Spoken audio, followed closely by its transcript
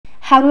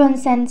How to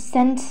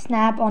send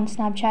snap on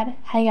Snapchat.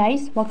 Hi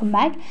guys, welcome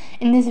back.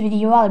 In this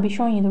video I'll be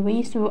showing you the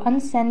ways to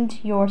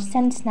unsend your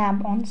send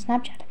snap on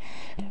Snapchat.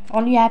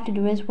 All you have to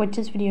do is watch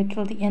this video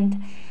till the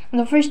end.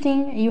 The first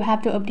thing, you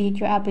have to update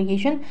your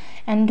application,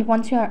 and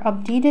once you are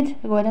updated,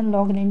 go ahead and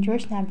log in into your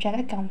Snapchat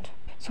account.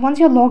 So once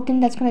you're logged in,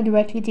 that's going to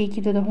directly take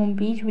you to the home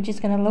page, which is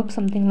going to look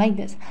something like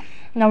this.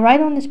 Now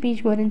right on this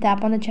page, go ahead and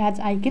tap on the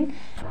chats icon.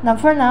 Now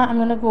for now, I'm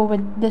going to go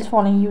with this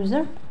following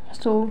user.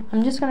 So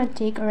I'm just going to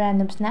take a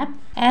random snap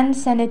and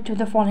send it to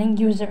the following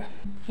user.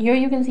 Here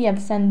you can see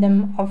I've sent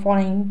them a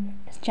following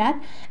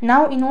chat.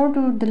 Now in order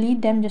to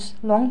delete them, just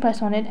long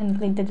press on it and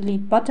click the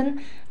delete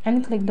button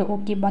and click the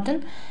OK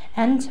button,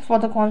 and for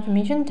the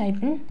confirmation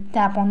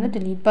tap on the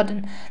delete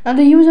button. Now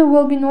the user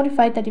will be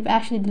notified that you've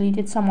actually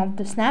deleted some of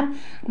the snap,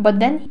 but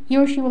then he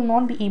or she will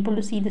not be able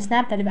to see the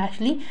snap that you've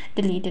actually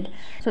deleted.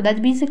 So that's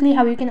basically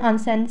how you can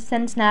send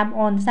snap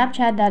on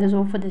Snapchat. That is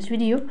all for this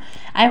video.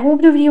 I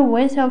hope the video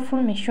was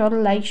helpful. Make sure to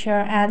like,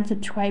 share and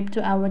subscribe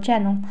to our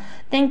channel.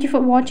 Thank you for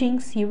watching.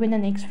 See you in the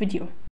next video.